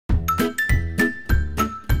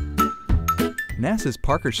NASA's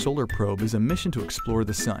Parker Solar Probe is a mission to explore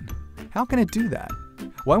the sun. How can it do that?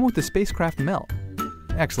 Why won't the spacecraft melt?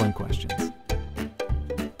 Excellent questions.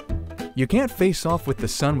 You can't face off with the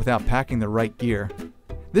sun without packing the right gear.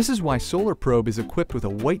 This is why Solar Probe is equipped with a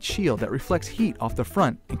white shield that reflects heat off the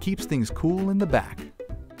front and keeps things cool in the back.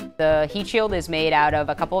 The heat shield is made out of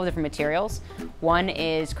a couple of different materials. One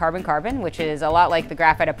is carbon-carbon, which is a lot like the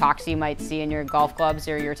graphite epoxy you might see in your golf clubs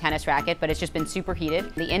or your tennis racket, but it's just been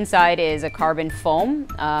superheated. The inside is a carbon foam,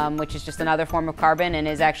 which is just another form of carbon and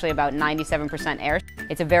is actually about 97% air.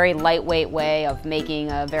 It's a very lightweight way of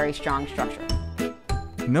making a very strong structure.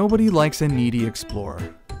 Nobody likes a needy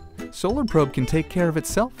explorer. Solar Probe can take care of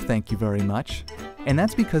itself, thank you very much. And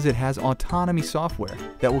that's because it has Autonomy software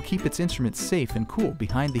that will keep its instruments safe and cool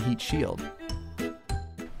behind the heat shield.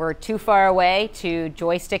 We're too far away to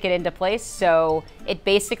joystick it into place, so it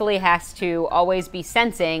basically has to always be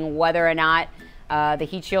sensing whether or not the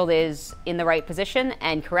heat shield is in the right position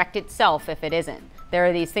and correct itself if it isn't. There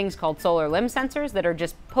are these things called solar limb sensors that are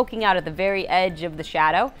just poking out at the very edge of the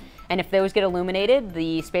shadow, and if those get illuminated,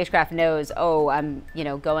 the spacecraft knows, oh, I'm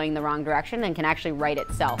going the wrong direction, and can actually right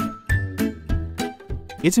itself.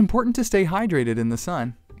 It's important to stay hydrated in the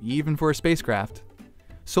sun, even for a spacecraft.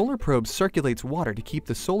 Solar Probe circulates water to keep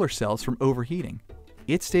the solar cells from overheating.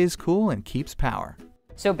 It stays cool and keeps power.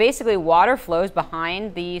 So basically water flows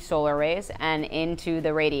behind the solar rays and into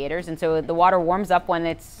the radiators, and so the water warms up when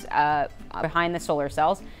it's behind the solar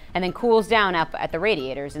cells and then cools down up at the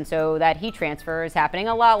radiators, and so that heat transfer is happening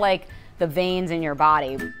a lot like the veins in your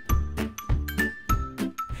body.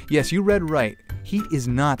 Yes, you read right. Heat is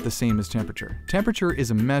not the same as temperature. Temperature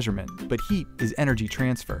is a measurement, but heat is energy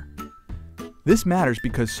transfer. This matters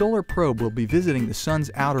because Solar Probe will be visiting the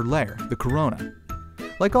sun's outer layer, the corona.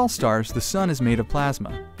 Like all stars, the sun is made of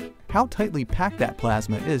plasma. How tightly packed that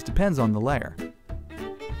plasma is depends on the layer.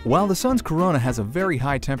 While the sun's corona has a very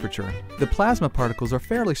high temperature, the plasma particles are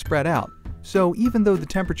fairly spread out. So even though the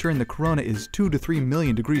temperature in the corona is 2 to 3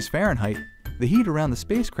 million degrees Fahrenheit, the heat around the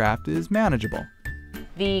spacecraft is manageable.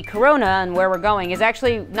 The corona and where we're going is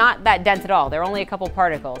actually not that dense at all. There are only a couple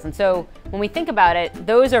particles. And so when we think about it,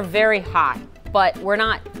 those are very hot, but we're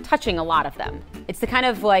not touching a lot of them. It's the kind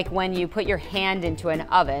of like when you put your hand into an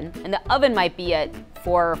oven, and the oven might be at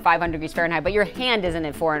 400 or 500 degrees Fahrenheit, but your hand isn't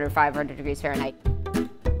at 400 or 500 degrees Fahrenheit.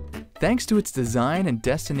 Thanks to its design and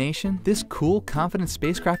destination, this cool, confident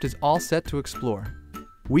spacecraft is all set to explore.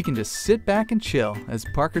 We can just sit back and chill as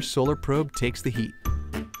Parker's Solar Probe takes the heat.